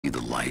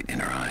light in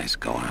her eyes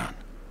go out.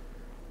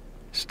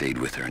 Stayed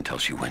with her until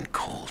she went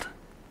cold.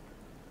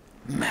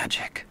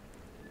 Magic.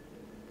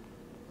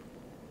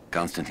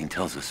 Constantine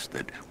tells us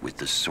that with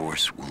the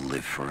Source we'll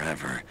live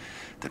forever,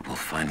 that we'll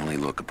finally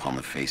look upon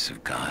the face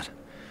of God.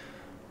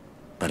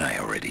 But I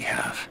already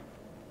have.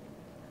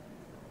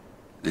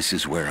 This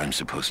is where I'm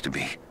supposed to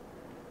be.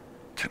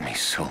 Took me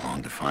so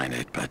long to find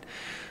it, but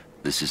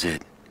this is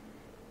it.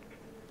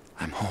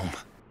 I'm home.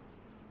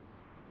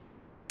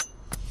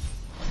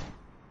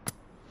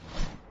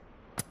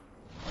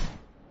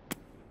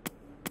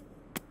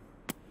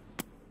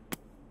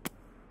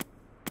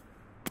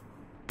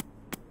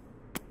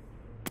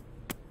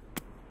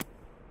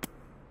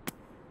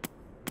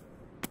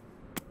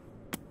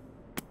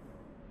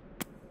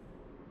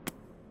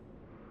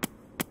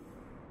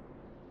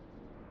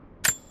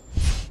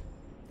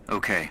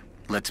 Okay,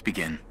 let's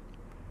begin.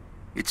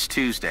 It's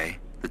Tuesday,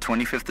 the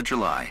 25th of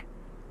July,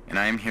 and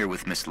I am here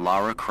with Miss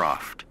Lara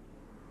Croft.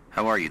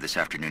 How are you this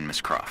afternoon,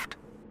 Miss Croft?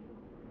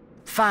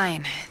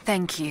 Fine,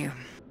 thank you.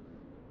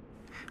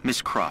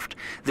 Miss Croft,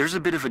 there's a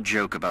bit of a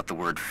joke about the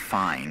word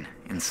fine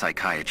in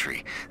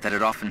psychiatry, that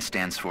it often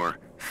stands for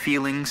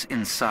feelings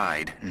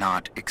inside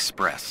not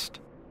expressed.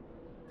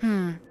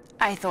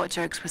 I thought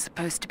jokes were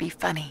supposed to be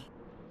funny.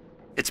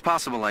 It's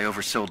possible I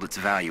oversold its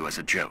value as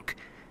a joke.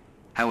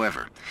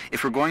 However,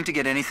 if we're going to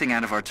get anything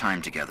out of our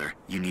time together,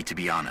 you need to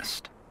be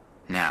honest.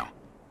 Now,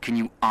 can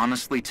you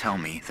honestly tell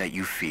me that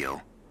you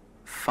feel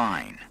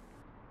fine?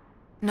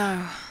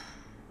 No,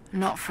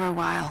 not for a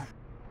while.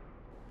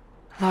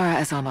 Laura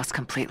is almost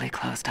completely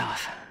closed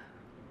off,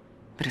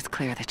 but it's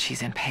clear that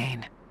she's in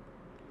pain.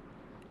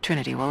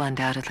 Trinity will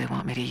undoubtedly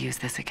want me to use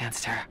this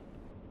against her.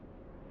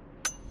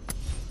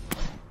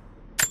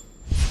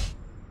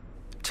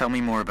 Tell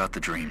me more about the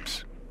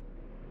dreams.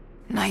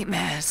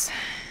 Nightmares.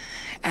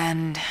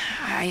 And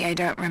I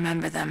don't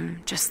remember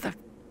them, just the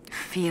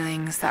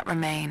feelings that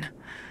remain.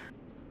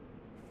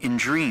 In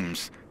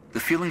dreams, the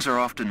feelings are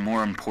often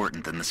more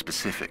important than the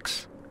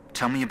specifics.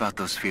 Tell me about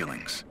those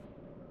feelings.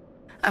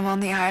 I'm on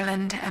the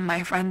island and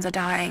my friends are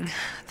dying.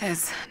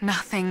 There's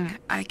nothing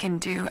I can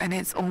do and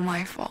it's all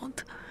my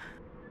fault.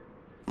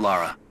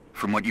 Lara,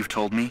 from what you've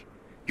told me,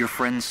 your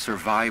friends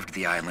survived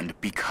the island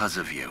because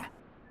of you.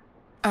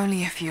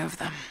 Only a few of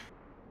them.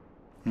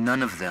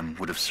 None of them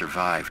would have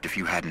survived if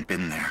you hadn't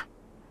been there.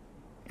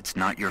 It's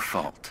not your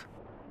fault.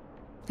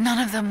 None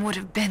of them would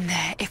have been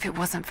there if it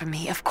wasn't for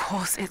me. Of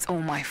course it's all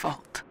my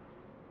fault.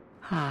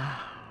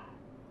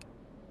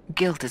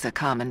 Guilt is a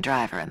common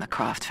driver in the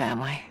Croft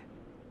family.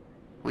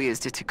 We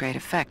used it to great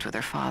effect with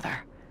her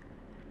father.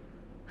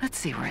 Let's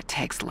see where it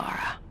takes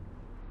Lara.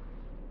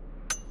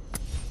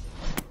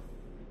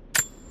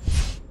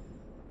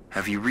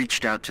 Have you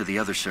reached out to the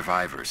other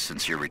survivors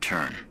since your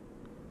return?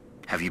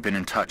 Have you been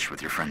in touch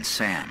with your friend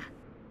Sam?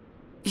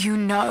 You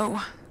know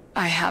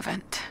I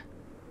haven't.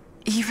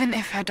 Even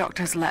if her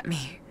doctors let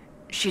me,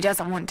 she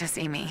doesn't want to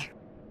see me.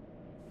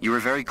 You were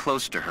very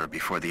close to her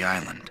before the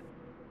island.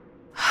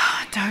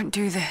 Don't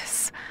do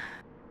this.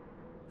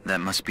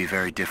 That must be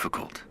very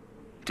difficult,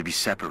 to be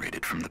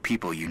separated from the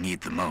people you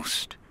need the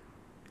most.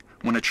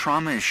 When a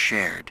trauma is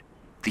shared,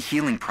 the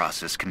healing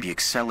process can be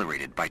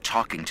accelerated by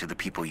talking to the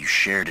people you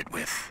shared it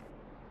with.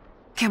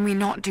 Can we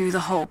not do the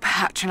whole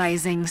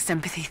patronizing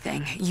sympathy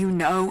thing? You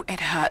know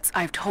it hurts.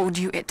 I've told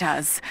you it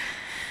does.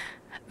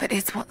 But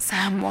it's what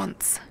Sam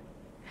wants.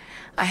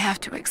 I have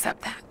to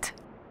accept that.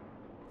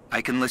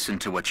 I can listen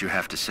to what you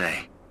have to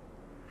say.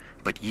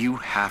 But you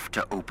have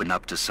to open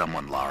up to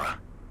someone, Lara.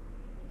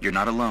 You're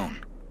not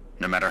alone,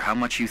 no matter how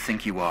much you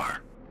think you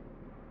are.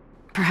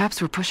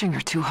 Perhaps we're pushing her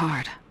too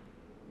hard.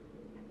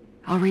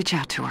 I'll reach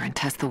out to her and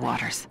test the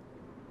waters.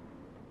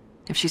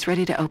 If she's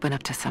ready to open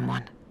up to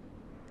someone,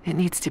 it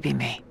needs to be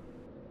me.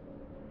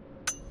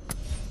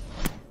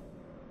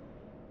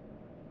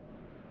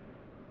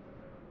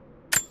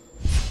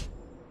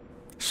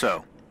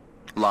 So,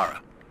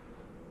 Lara,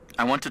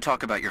 I want to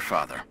talk about your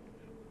father.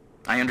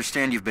 I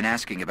understand you've been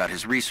asking about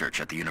his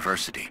research at the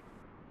university.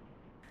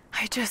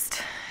 I just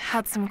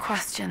had some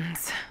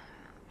questions.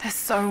 There's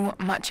so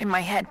much in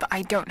my head, but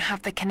I don't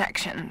have the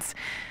connections.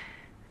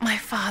 My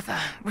father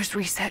was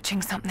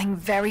researching something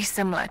very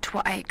similar to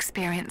what I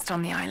experienced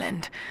on the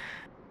island.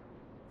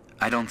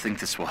 I don't think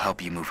this will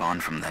help you move on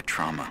from that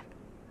trauma.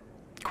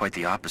 Quite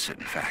the opposite,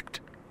 in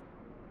fact.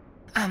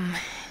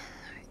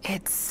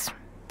 It's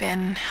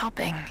been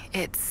helping.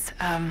 It's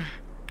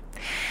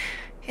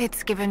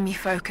given me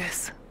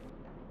focus.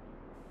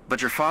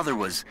 But your father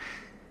was...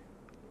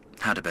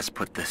 how to best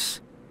put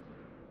this?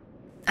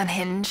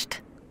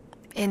 Unhinged.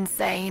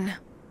 Insane.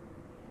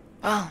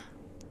 Well,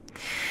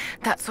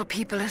 that's what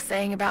people are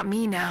saying about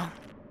me now.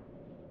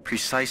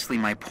 Precisely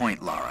my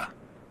point, Lara.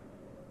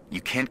 You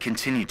can't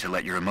continue to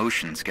let your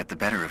emotions get the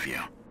better of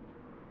you.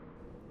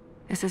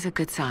 This is a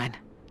good sign.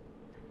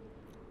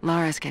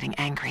 Lara's getting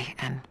angry,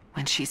 and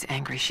when she's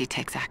angry, she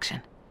takes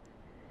action.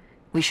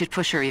 We should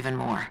push her even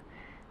more.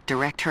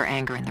 Direct her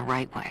anger in the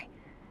right way.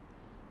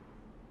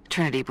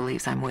 Trinity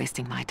believes I'm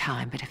wasting my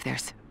time, but if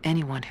there's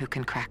anyone who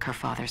can crack her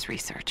father's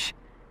research,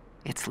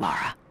 it's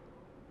Lara.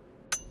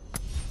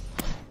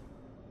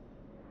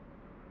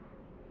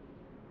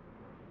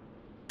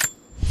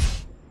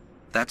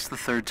 That's the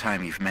third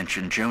time you've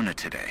mentioned Jonah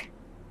today.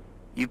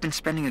 You've been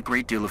spending a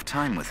great deal of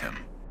time with him.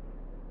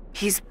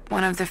 He's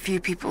one of the few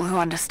people who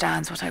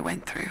understands what I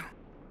went through.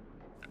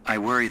 I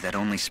worry that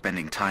only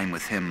spending time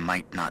with him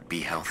might not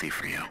be healthy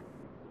for you.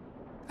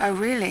 Oh,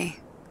 really?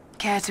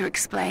 Care to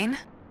explain?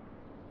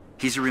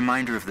 He's a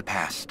reminder of the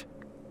past.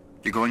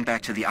 You're going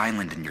back to the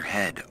island in your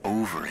head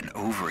over and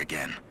over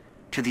again,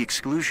 to the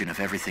exclusion of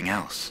everything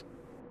else.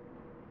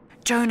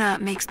 Jonah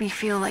makes me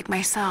feel like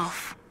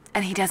myself,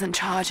 and he doesn't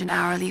charge an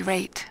hourly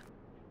rate.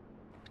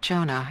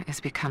 Jonah is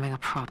becoming a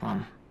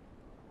problem.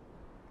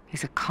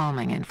 He's a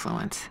calming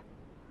influence,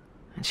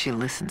 and she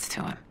listens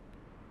to him.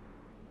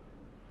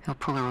 He'll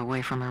pull her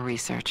away from her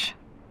research.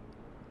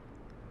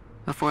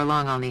 Before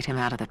long, I'll need him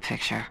out of the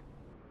picture.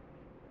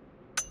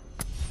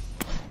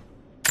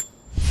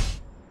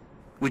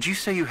 Would you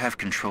say you have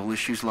control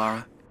issues,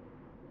 Lara?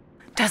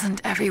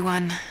 Doesn't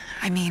everyone?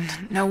 I mean,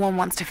 no one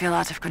wants to feel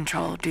out of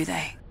control, do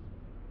they?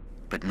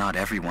 But not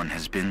everyone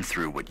has been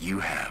through what you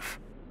have.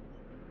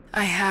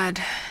 I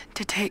had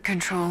to take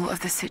control of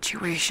the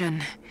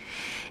situation.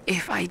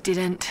 If I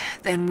didn't,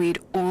 then we'd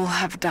all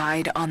have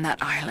died on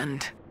that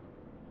island.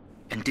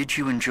 And did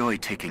you enjoy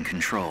taking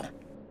control?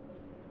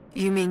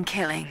 You mean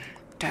killing,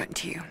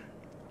 don't you?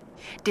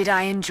 Did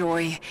I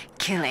enjoy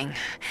killing?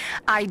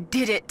 I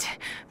did it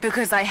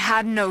because I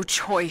had no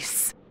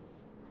choice.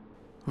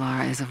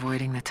 Lara is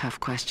avoiding the tough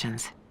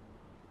questions.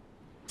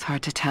 It's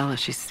hard to tell if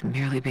she's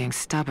merely being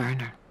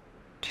stubborn or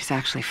she's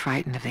actually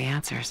frightened of the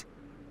answers.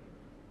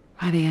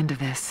 By the end of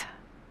this,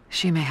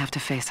 she may have to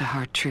face a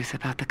hard truth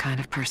about the kind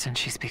of person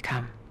she's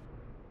become.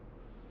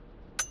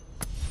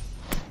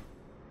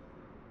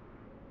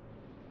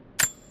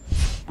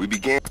 We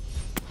began...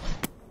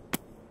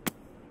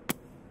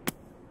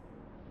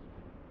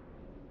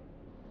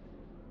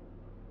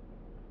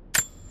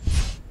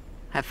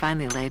 I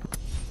finally laid...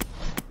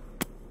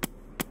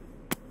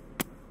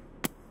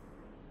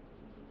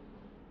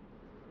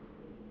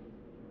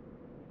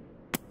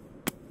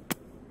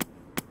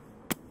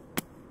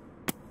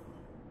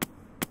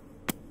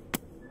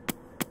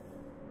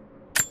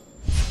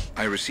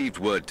 I received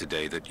word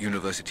today that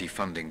university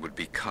funding would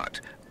be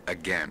cut,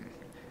 again.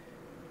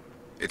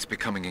 It's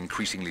becoming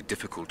increasingly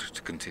difficult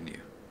to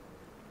continue.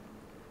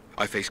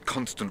 I face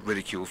constant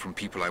ridicule from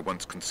people I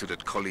once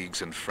considered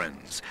colleagues and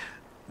friends.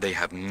 They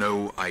have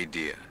no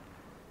idea.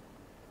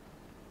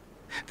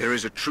 There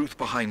is a truth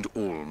behind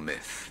all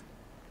myth.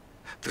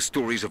 The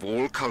stories of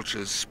all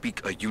cultures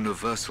speak a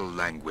universal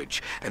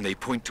language, and they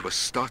point to a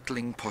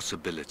startling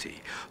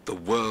possibility. The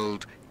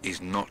world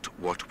is not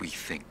what we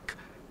think.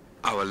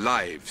 Our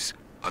lives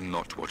are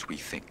not what we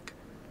think.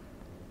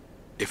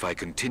 If I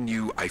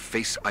continue, I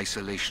face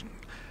isolation.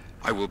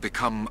 I will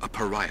become a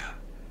pariah.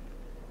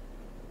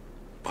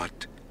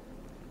 But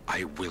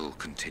I will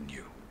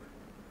continue.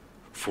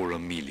 For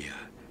Amelia.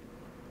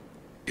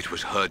 It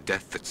was her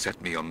death that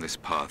set me on this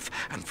path,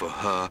 and for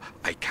her,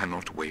 I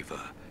cannot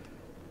waver.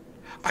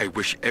 I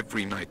wish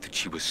every night that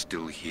she was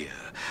still here,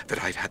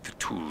 that I'd had the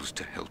tools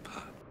to help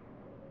her.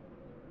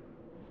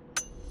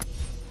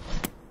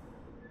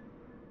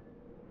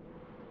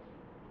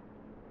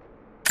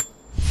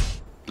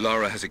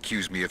 Lara has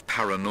accused me of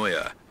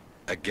paranoia,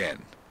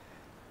 again.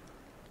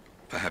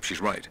 Perhaps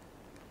she's right.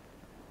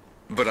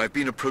 But I've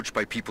been approached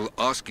by people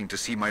asking to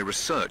see my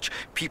research,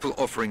 people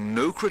offering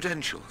no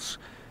credentials.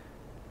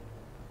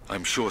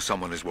 I'm sure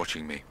someone is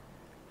watching me.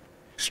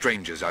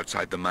 Strangers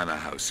outside the manor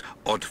house,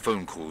 odd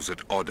phone calls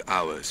at odd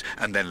hours,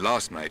 and then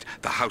last night,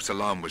 the house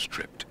alarm was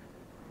tripped.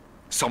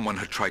 Someone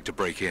had tried to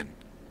break in.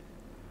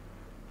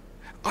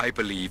 I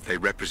believe they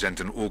represent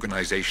an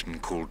organization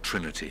called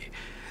Trinity.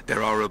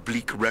 There are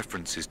oblique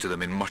references to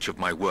them in much of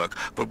my work,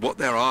 but what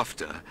they're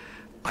after,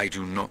 I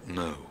do not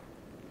know.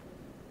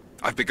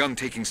 I've begun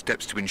taking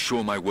steps to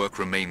ensure my work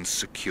remains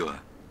secure.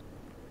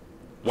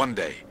 One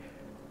day,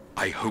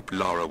 I hope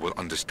Lara will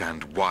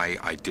understand why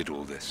I did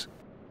all this.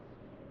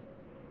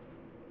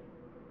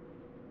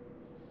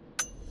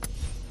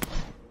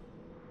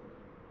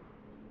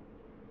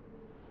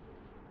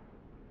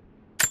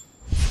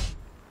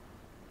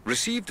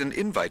 Received an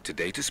invite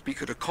today to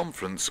speak at a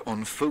conference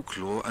on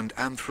folklore and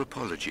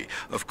anthropology.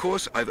 Of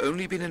course, I've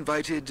only been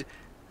invited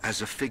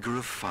as a figure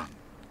of fun.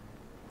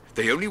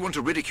 They only want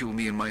to ridicule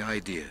me and my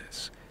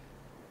ideas.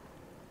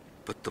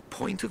 But the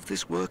point of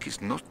this work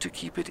is not to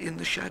keep it in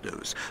the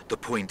shadows. The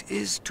point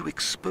is to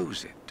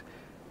expose it,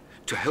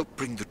 to help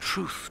bring the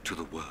truth to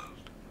the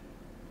world.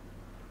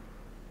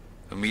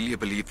 Amelia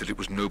believed that it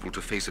was noble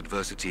to face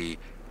adversity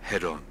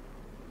head-on.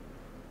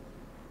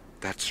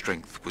 That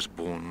strength was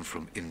born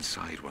from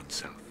inside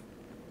oneself.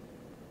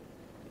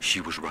 She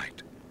was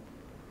right.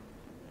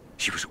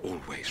 She was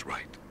always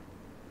right.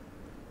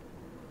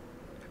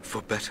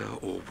 For better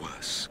or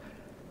worse,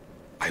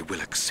 I will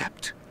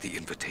accept the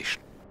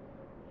invitation.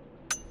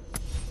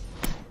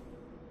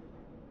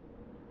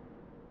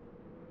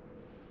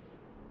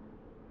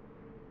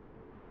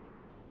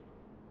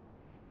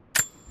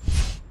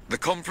 The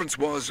conference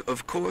was,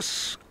 of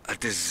course, a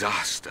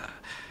disaster.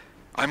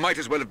 I might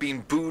as well have been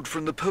booed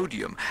from the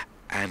podium.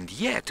 And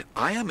yet,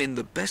 I am in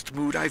the best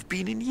mood I've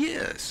been in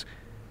years.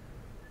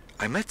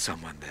 I met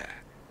someone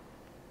there.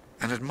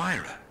 An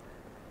admirer.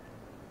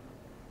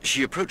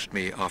 She approached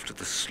me after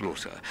the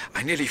slaughter.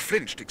 I nearly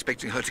flinched,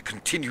 expecting her to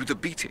continue the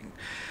beating.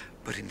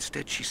 But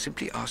instead, she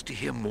simply asked to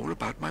hear more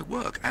about my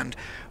work. And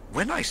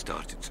when I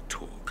started to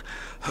talk,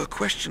 her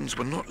questions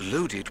were not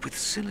loaded with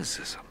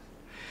cynicism.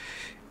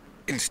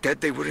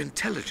 Instead, they were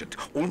intelligent,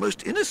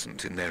 almost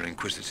innocent in their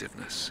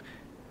inquisitiveness.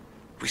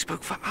 We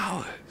spoke for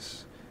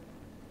hours.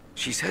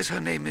 She says her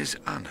name is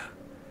Anna.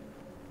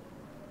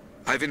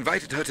 I've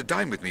invited her to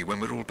dine with me when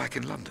we're all back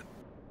in London.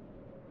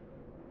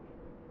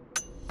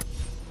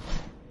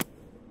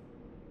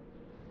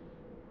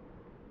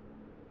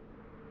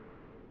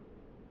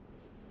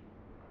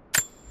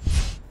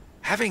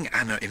 Having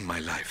Anna in my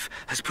life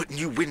has put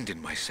new wind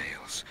in my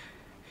sails.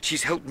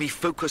 She's helped me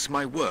focus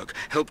my work,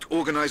 helped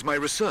organize my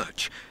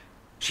research.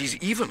 She's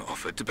even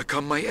offered to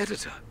become my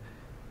editor.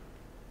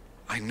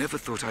 I never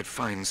thought I'd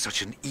find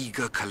such an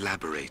eager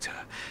collaborator.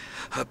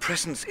 Her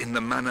presence in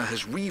the manor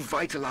has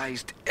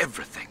revitalized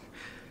everything.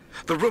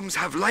 The rooms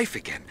have life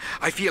again.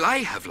 I feel I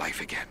have life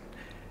again.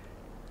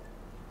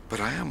 But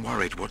I am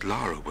worried what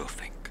Lara will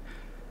think.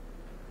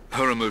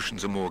 Her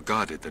emotions are more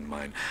guarded than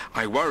mine.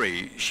 I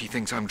worry she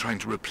thinks I'm trying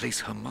to replace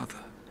her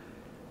mother.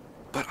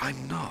 But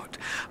I'm not.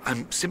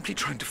 I'm simply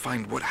trying to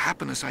find what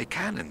happiness I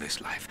can in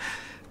this life.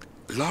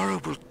 Lara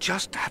will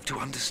just have to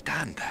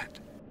understand that.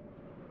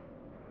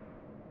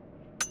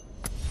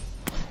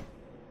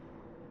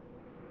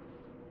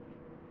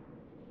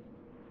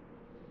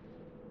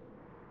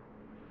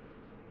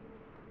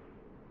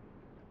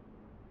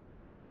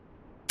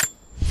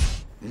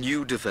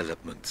 New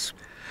developments.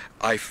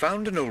 I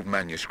found an old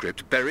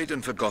manuscript buried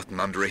and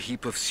forgotten under a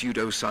heap of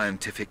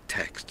pseudo-scientific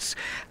texts.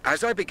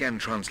 As I began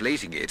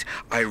translating it,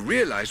 I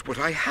realized what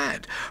I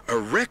had, a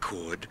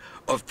record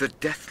of the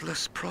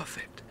Deathless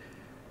Prophet.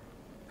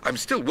 I'm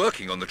still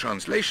working on the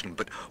translation,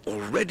 but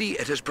already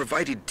it has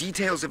provided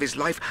details of his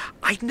life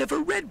I'd never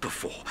read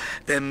before.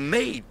 There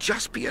may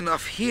just be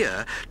enough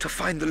here to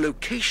find the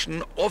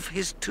location of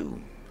his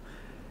tomb.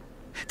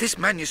 This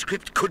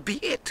manuscript could be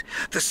it,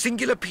 the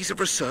singular piece of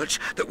research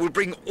that will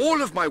bring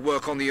all of my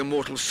work on the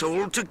immortal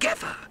soul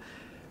together.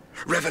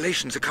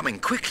 Revelations are coming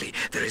quickly.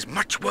 There is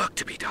much work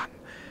to be done.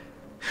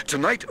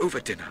 Tonight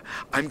over dinner,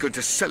 I'm going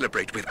to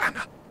celebrate with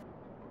Anna.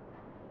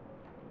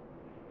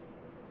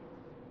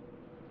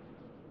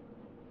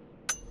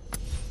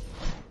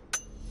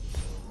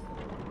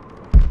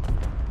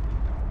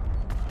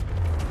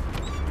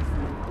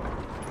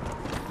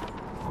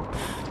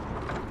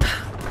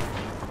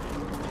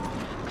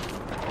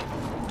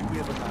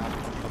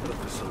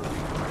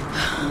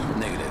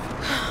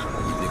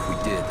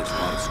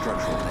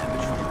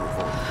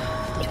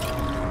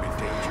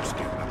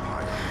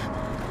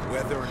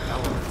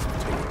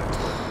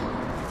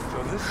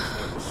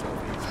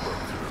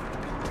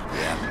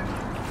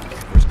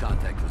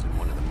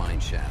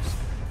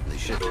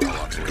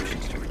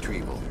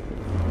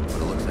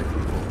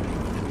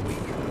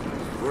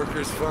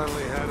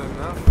 Finally had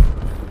enough?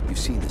 You've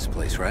seen this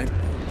place, right?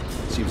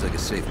 Seems like a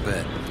safe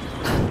bet.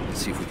 Let's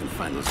see if we can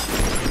find those.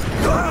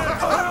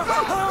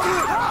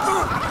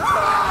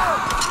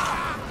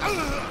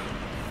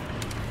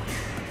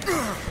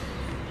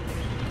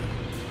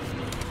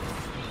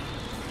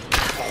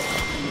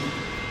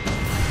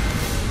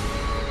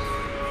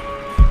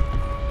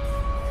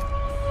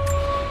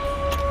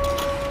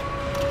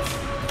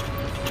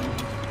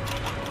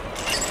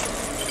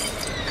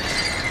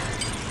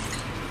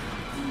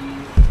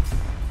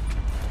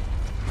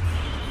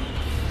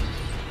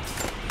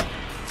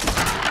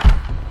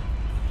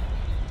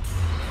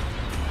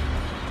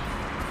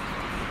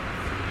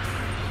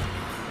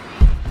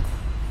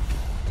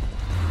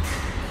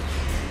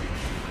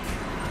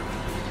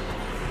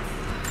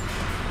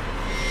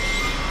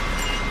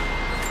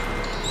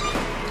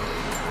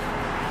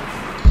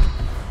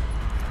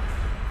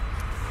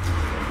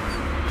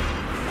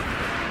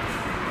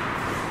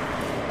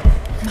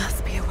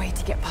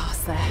 To get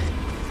past there.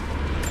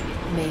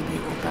 Maybe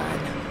it will burn.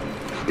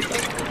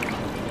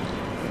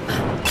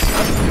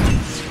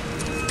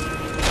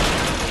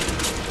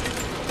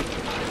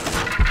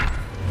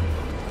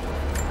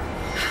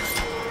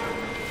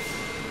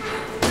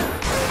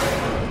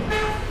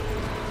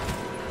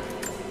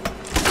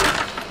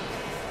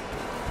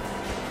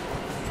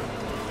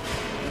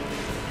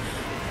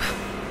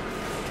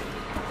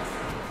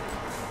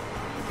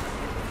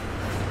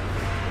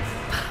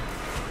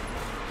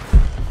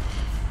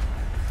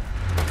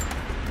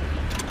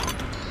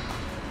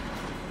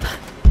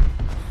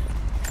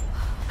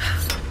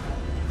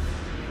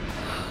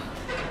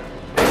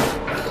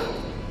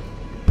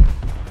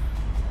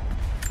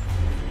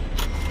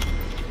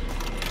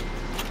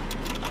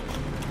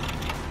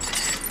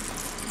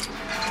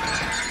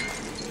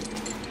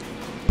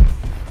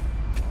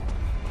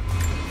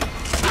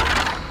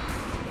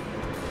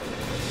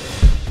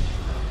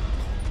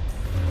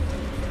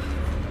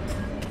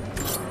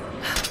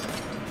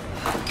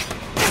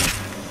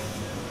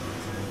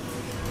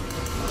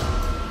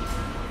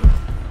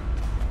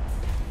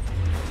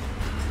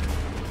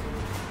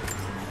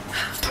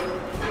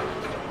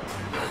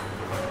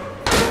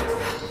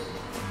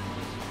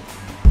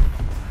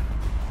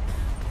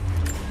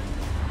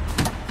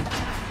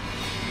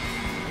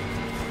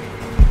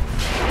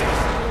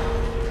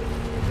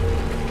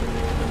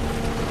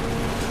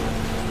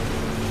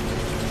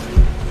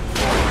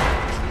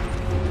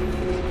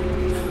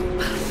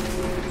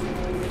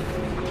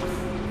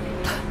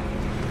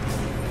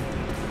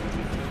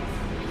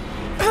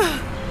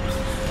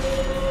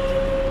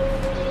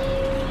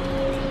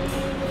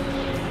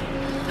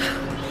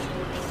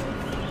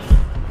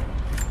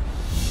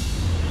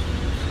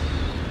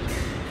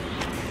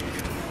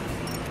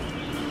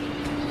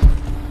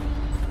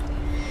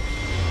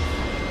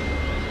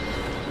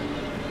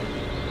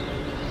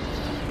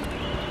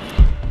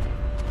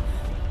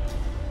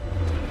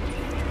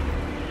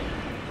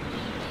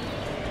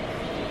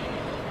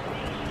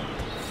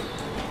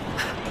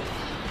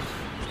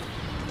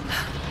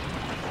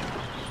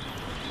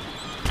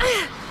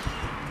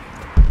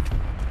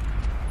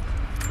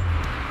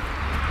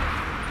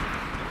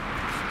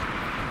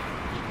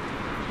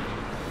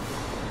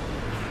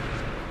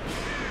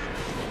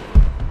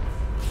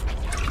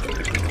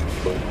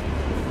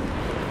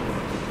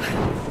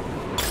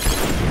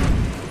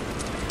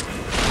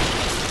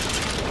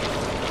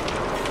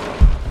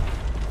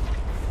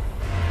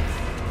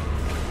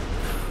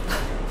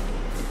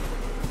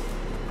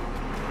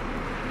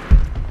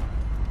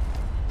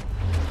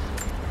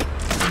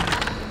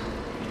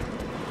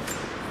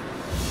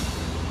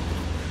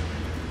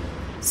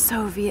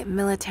 Soviet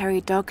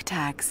military dog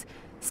tags,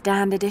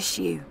 standard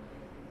issue.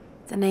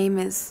 The name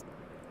is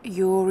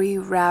Yuri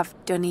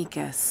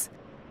Ravdonikas.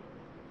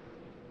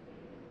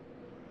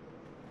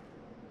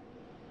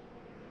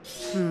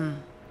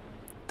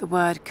 The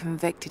word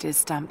convicted is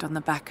stamped on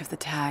the back of the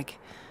tag.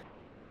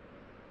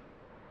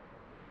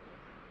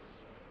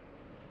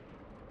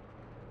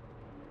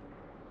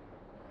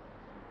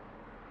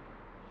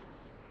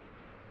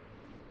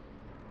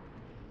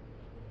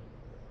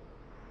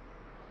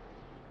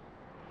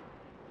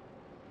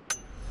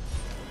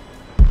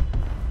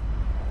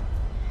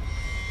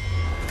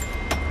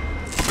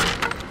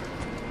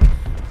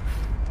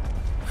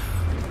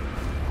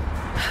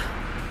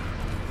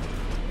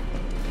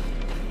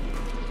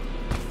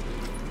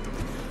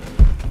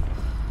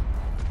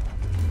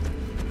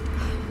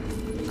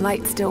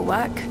 Lights still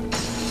work?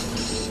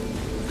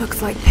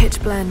 Looks like pitch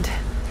blende.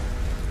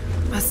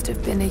 Must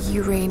have been a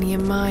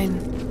uranium mine.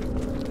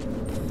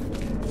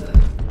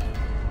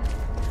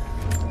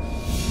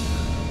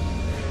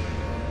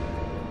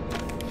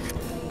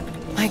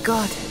 My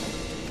God,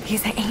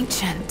 these are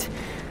ancient.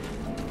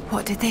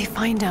 What did they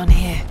find down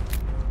here?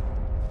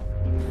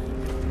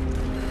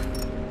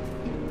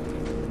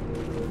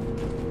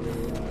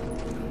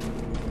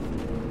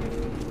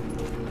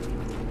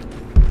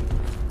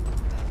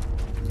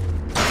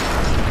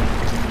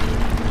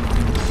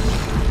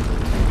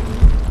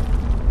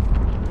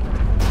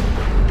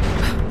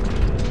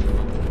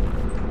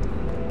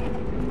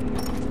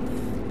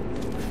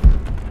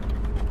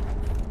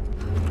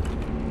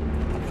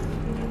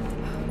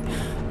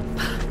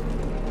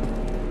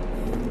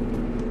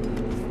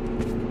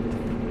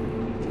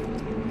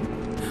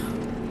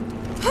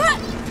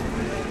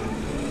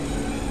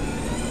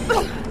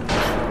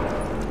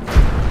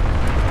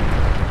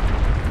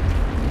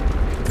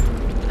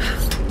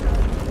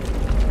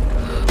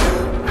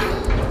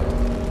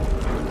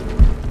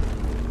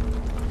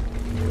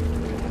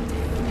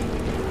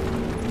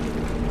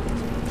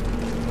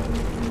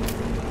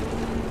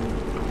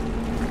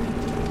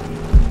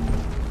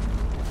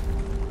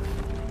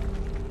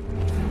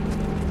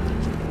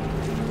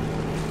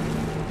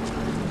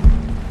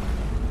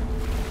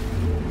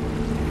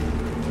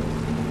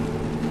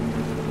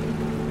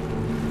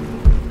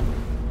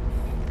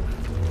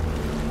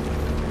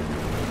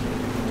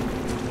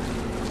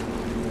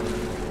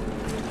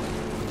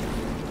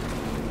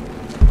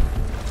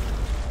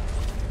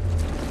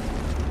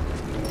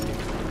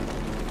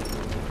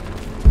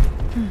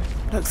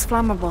 Looks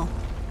flammable.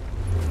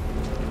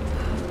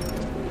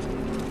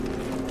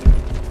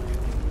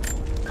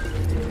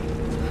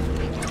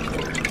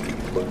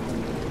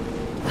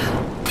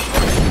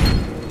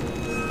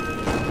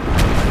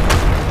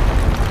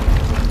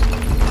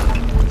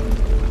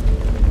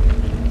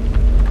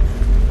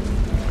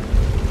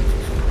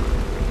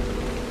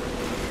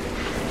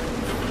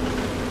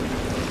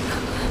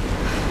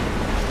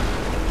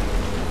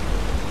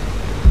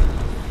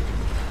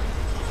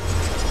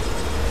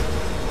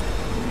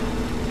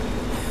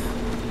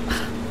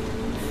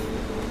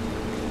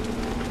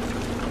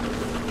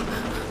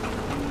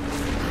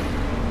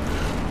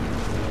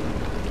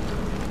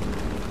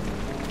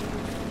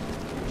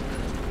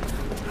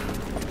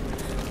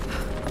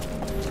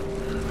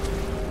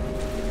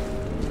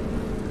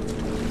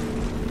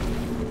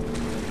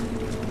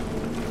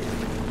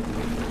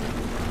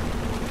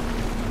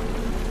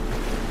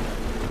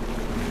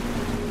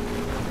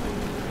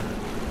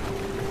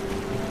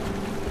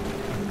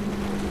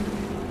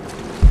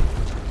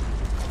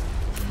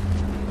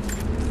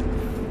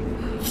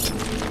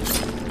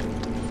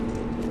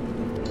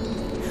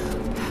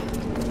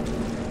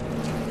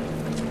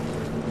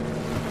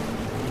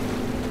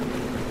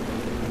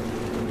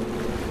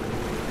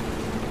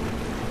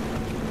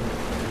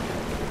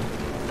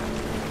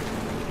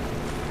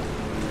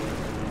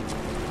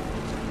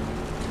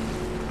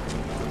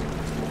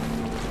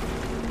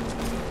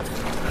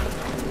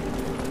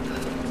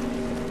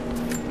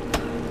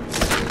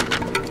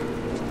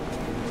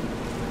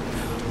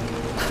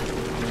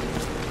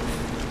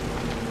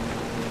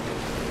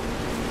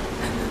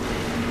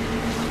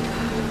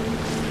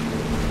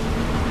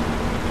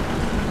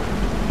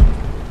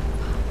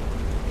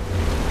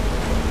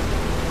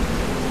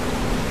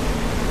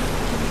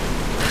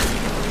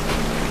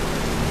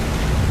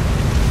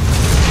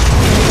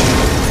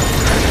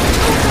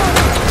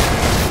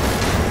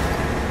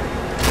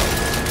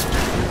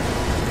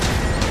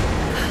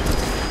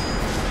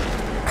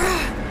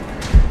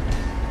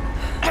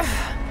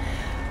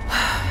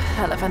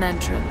 Hell of an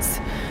entrance.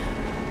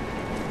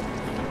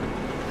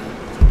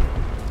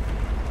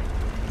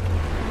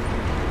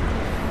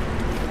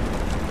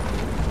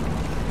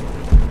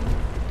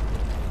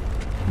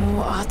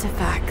 More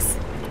artifacts.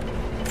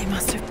 They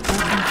must have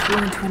broken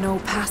through into an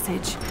old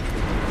passage.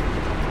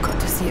 Got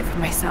to see it for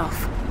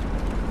myself.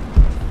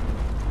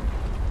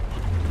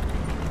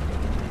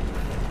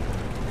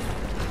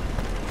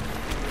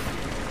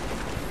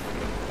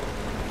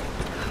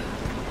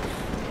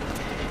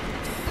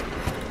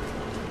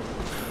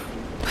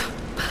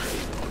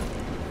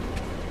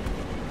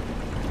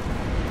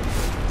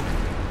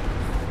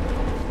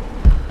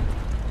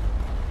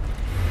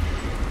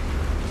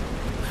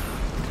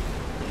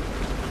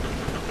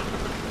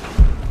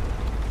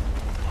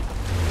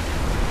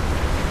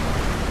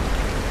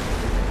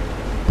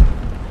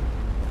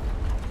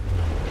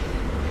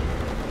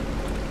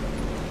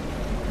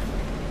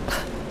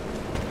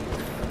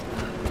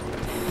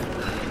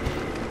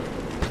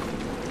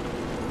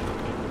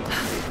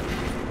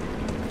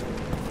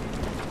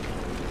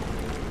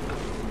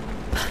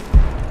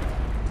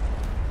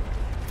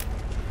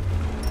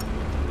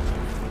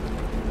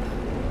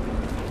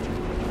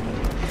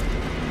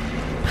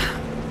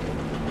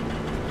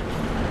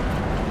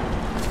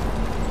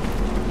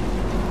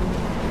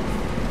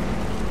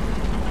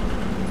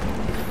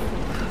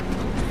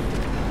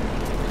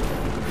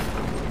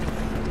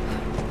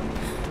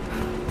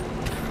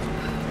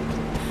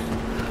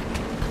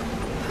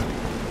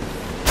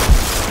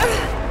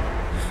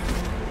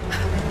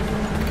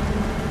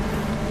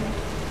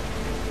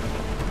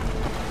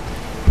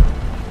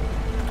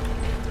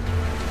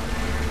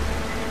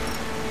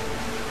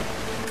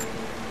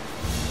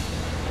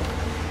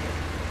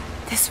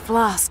 This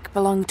flask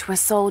belonged to a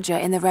soldier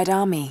in the Red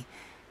Army.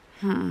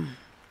 I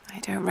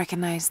don't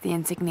recognize the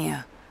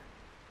insignia.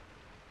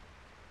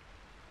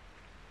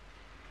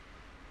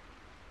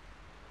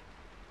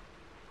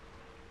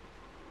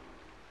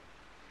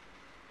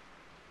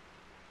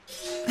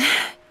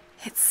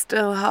 It's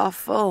still half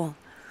full.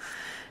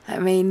 I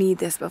may need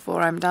this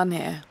before I'm done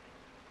here.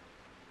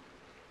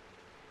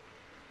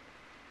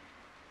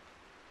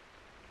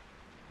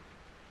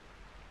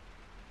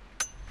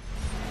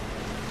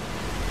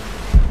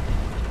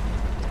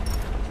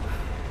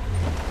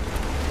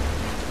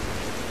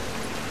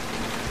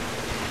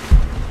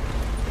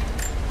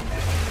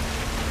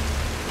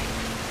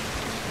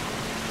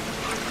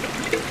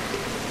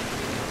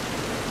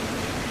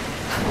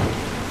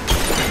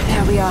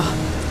 There we are.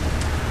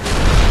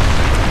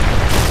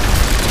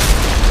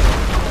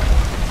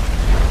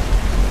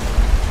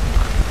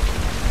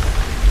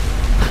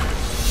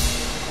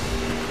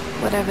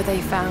 Whatever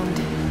they found,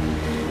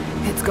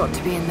 it's got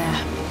to be in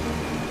there.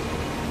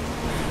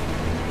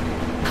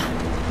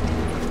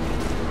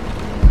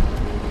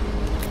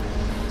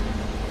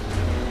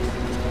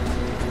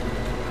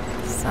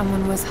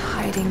 Someone was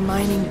hiding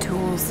mining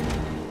tools.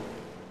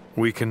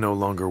 We can no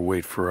longer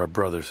wait for our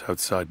brothers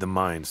outside the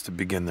mines to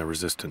begin their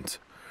resistance.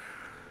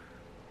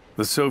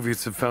 The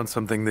Soviets have found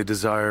something they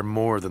desire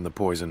more than the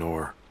poison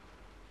ore.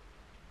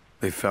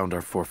 They found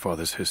our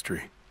forefathers'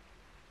 history,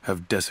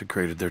 have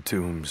desecrated their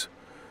tombs.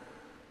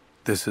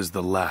 This is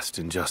the last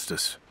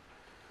injustice.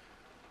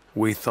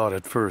 We thought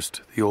at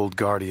first the old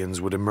Guardians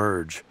would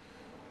emerge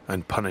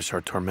and punish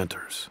our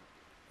tormentors.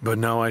 But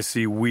now I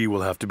see we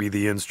will have to be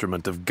the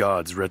instrument of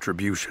God's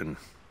retribution.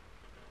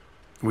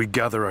 We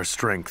gather our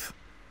strength,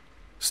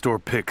 store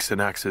picks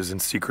and axes in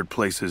secret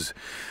places.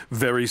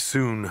 Very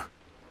soon,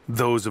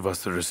 those of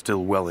us that are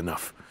still well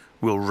enough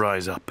will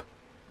rise up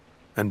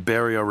and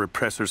bury our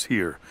repressors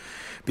here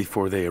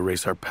before they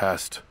erase our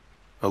past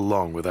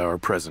along with our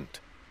present.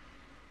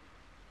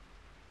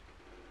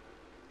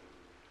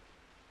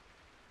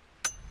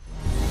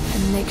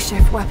 And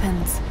makeshift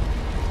weapons.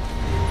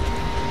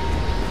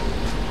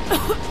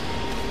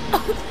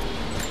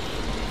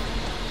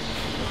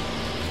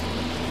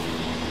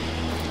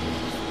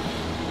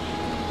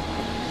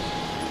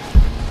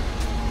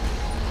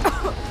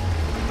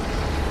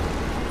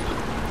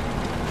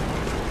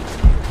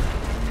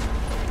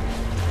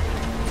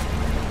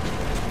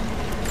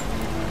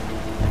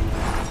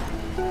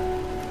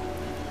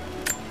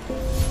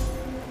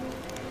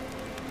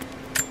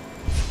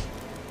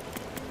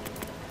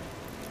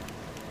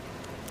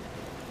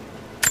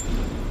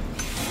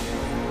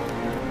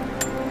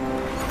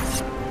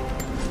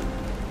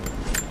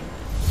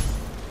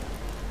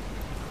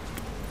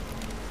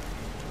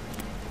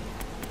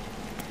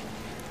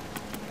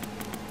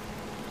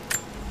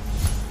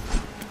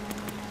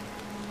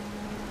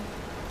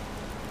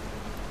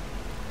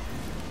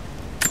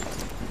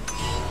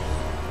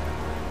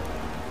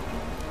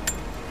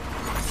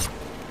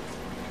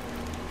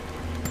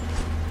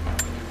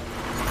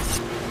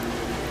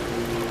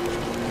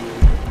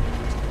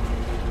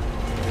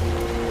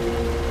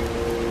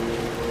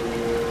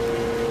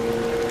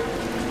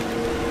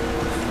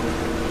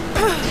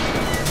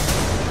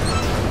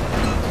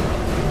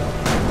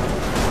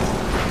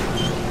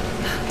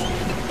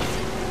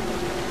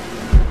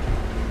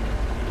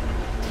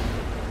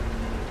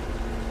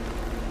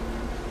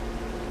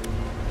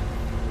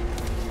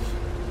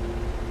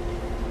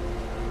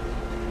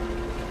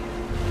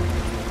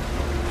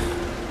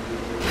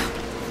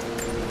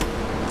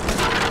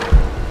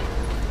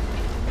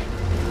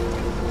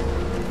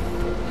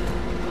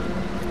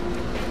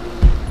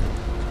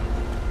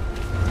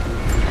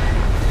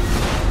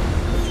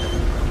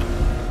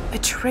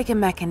 Trigger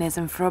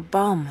mechanism for a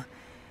bomb.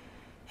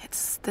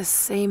 It's the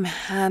same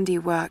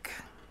handiwork.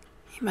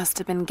 He must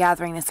have been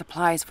gathering the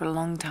supplies for a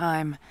long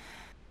time.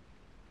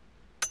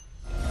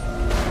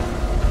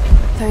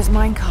 Those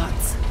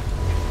minecarts.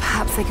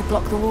 Perhaps they could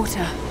block the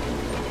water.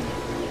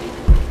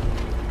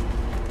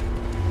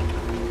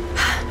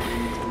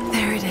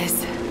 There it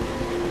is.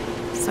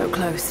 So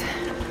close.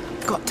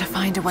 Got to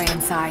find a way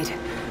inside.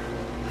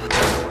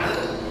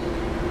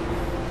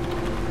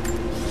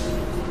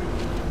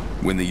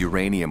 When the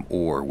uranium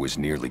ore was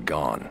nearly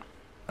gone,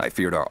 I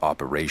feared our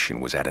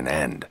operation was at an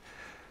end.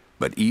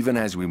 But even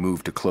as we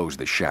moved to close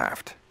the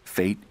shaft,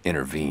 fate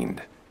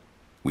intervened.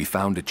 We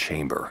found a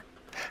chamber,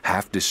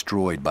 half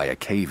destroyed by a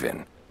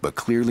cave-in, but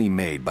clearly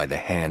made by the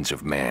hands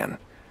of man.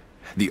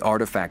 The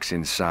artifacts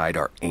inside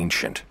are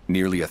ancient,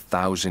 nearly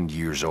 1,000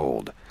 years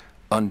old,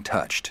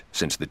 untouched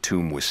since the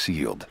tomb was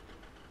sealed.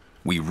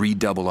 We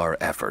redouble our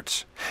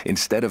efforts.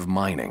 Instead of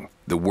mining,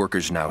 the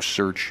workers now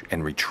search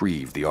and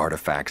retrieve the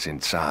artifacts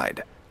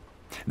inside.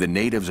 The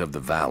natives of the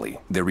valley,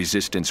 their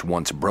resistance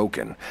once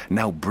broken,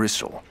 now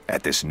bristle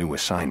at this new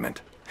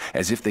assignment,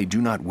 as if they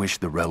do not wish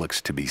the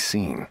relics to be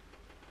seen.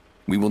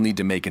 We will need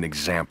to make an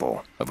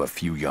example of a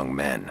few young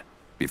men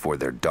before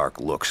their dark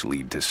looks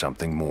lead to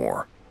something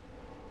more.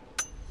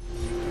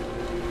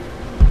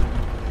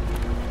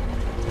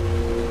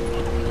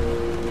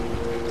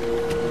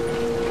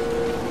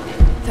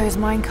 Those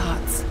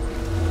minecarts.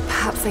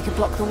 Perhaps they could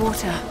block the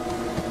water.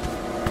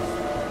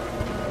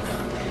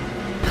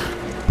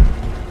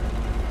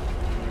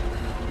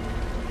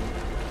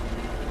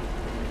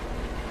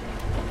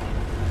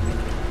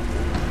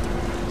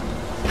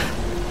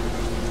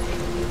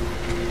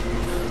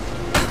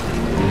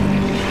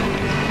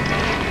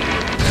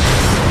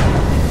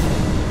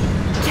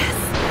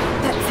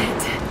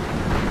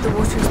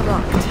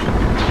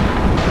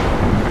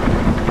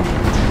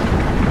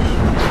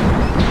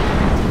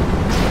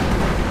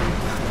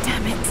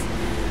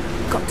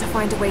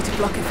 Find a way to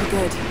block it for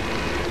good.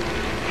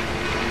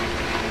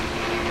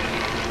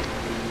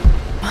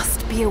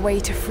 Must be a way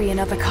to free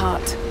another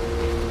cart.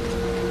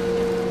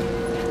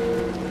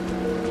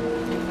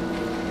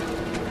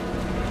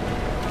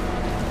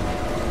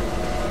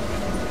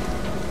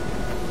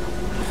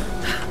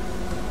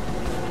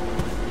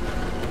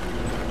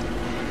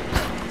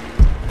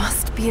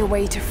 Must be a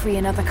way to free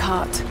another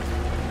cart.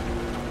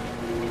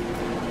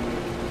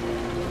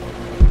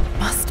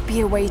 Must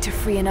be a way to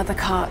free another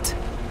cart.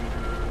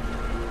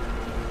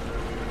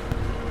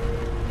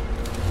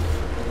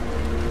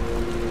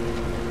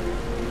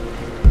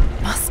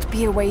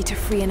 Be a way to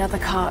free another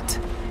cart.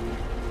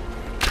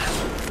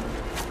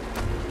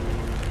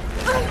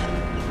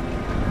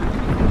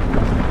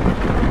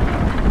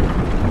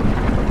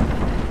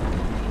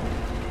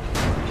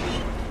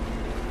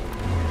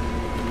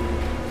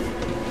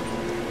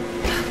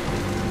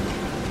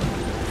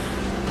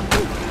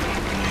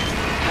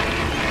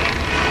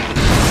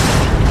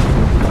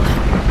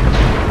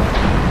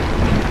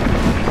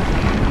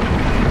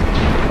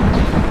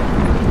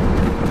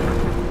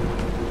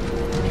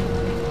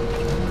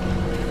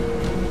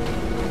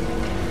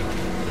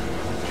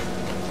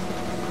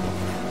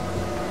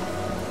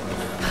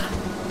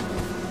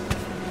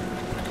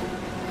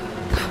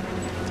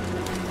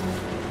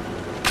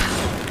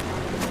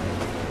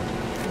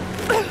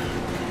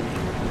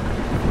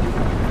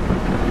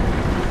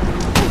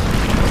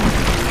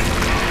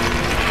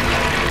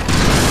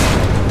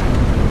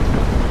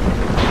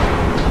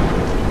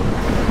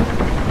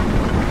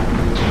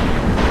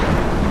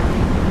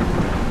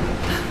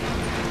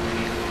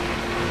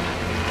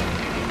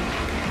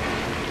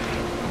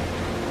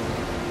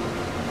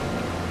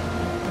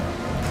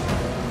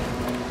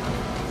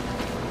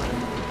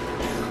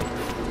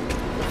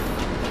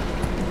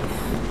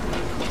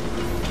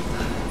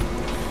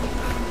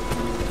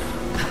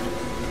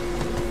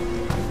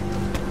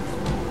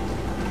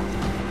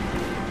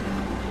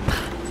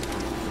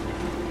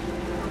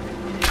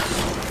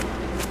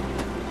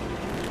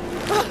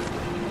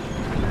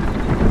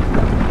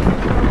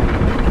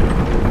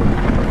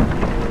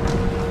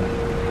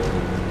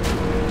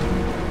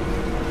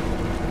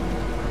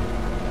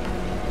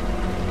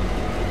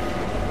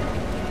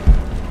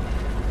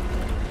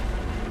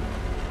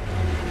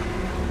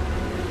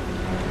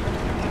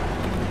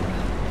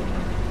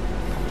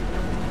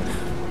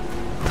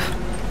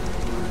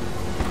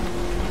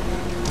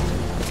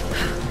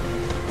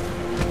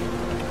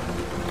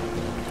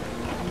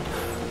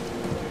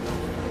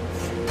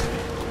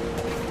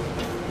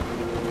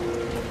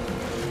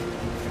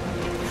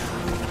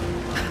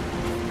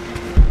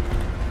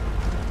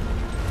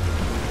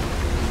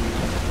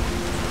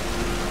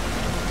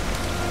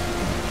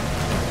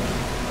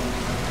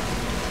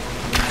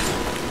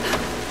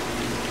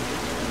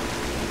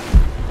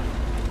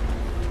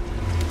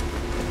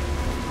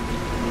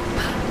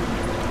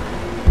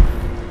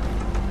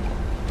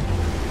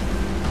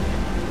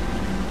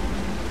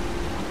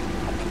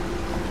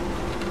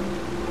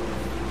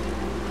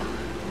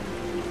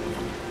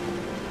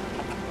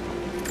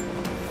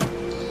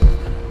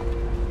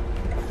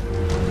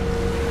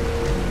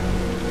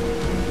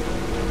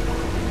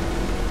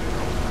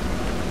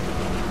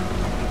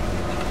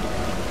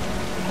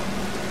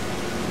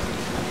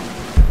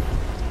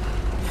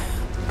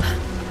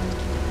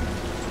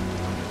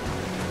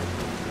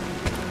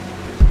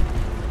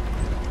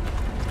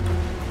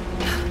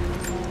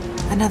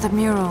 Another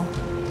mural.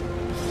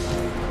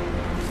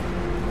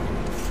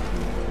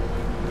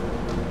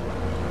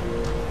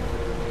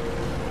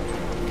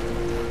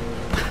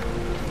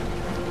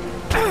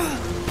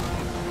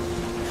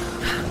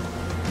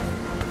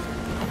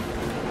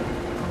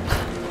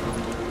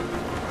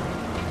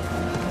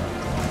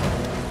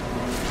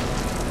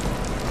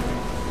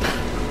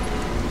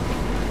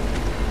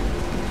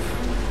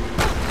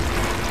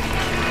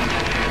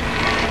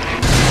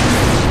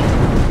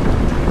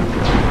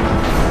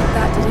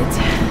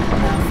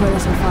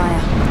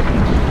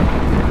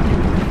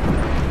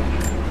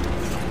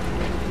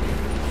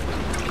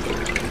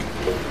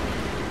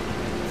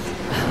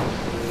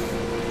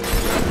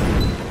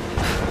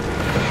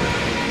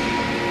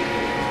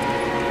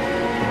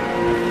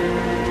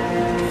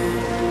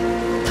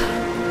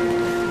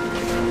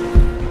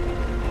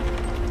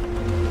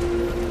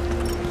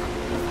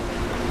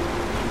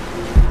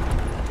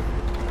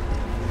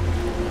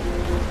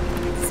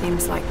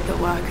 Seems like the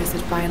workers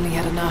had finally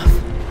had enough.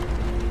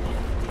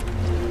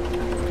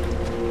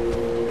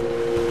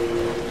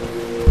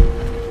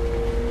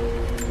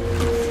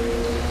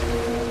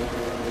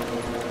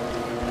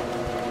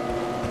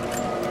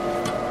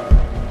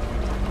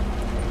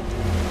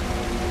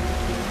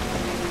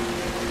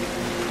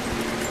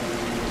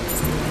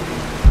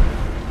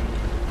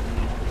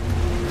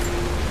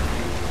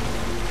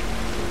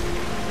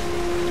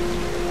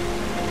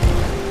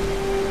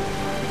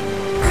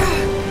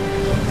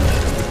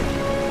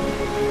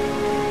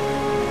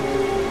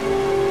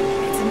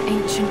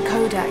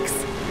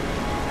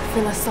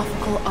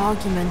 philosophical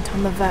argument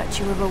on the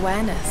virtue of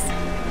awareness.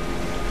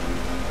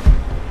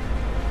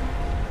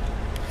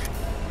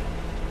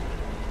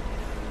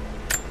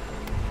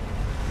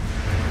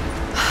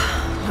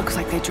 Looks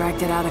like they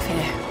dragged it out of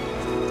here.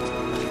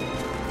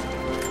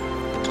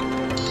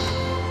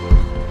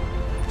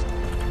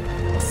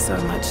 So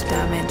much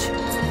damage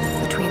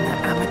between the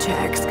amateur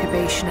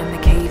excavation and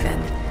the cave-in.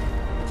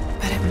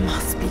 But it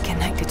must be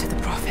connected to the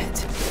Prophet.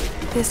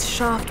 This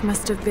shaft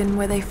must have been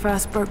where they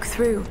first broke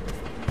through.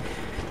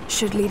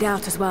 Should lead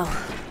out as well.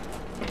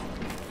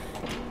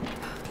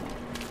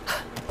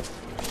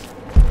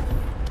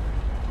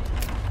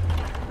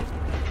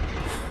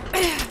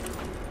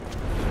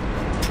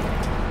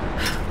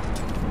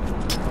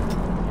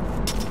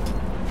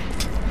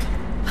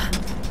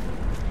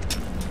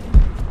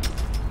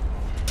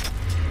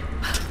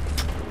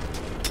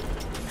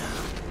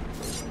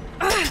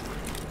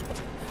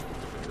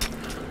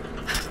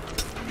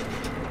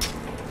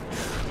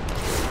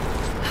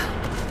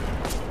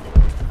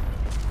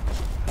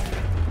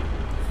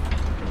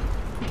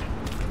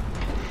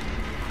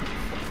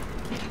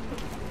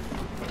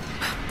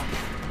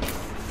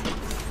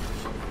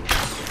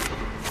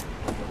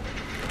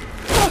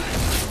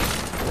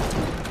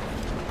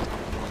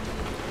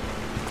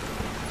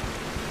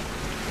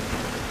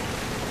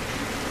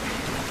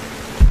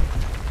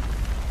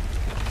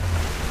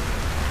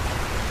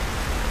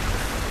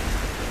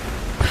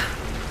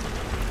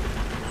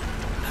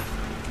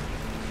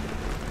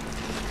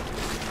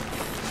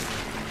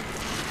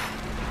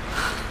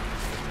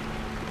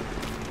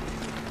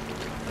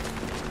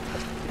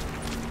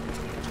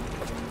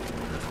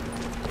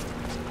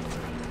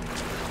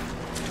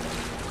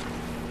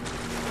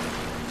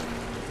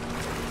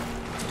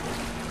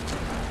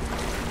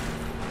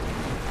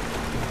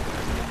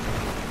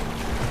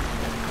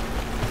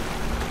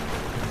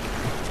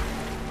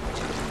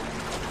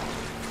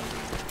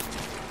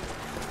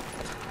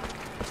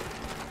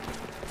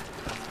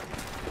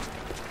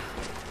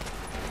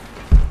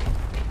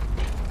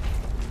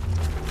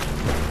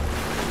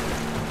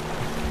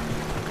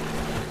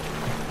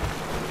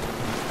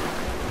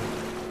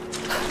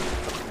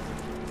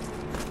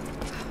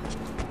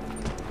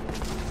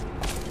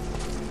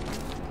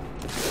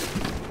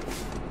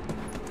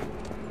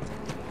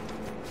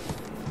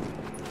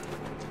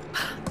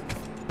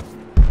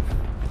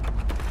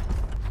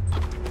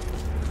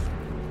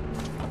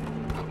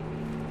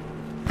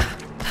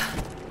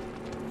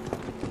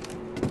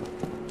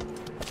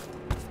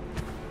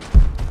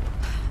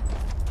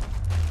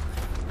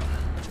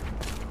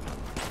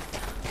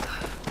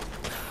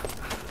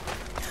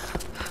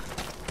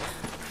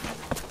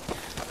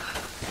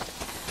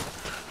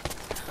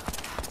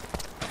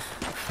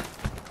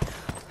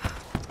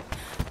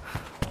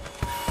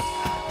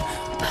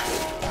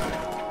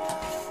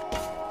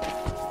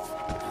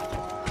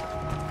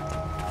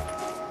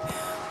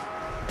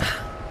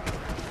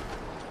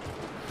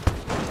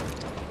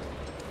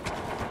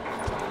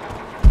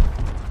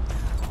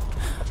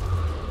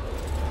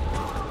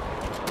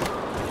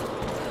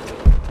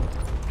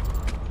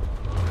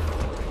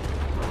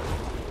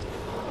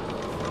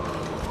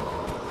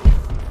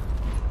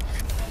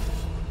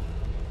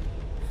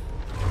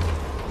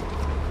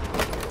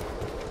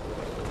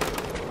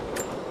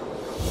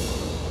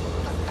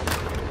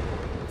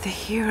 The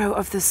Hero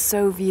of the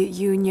Soviet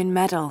Union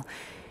Medal.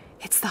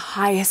 It's the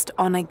highest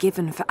honor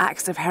given for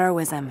acts of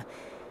heroism.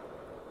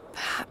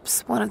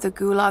 Perhaps one of the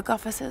Gulag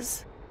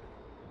officers?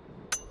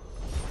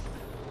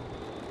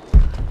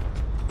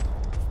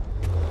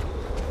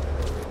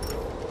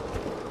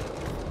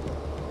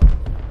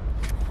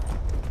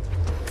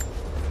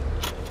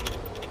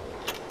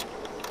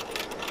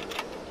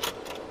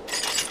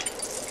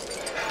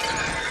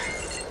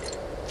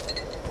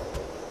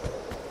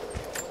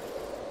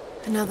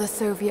 Another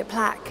Soviet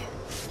plaque.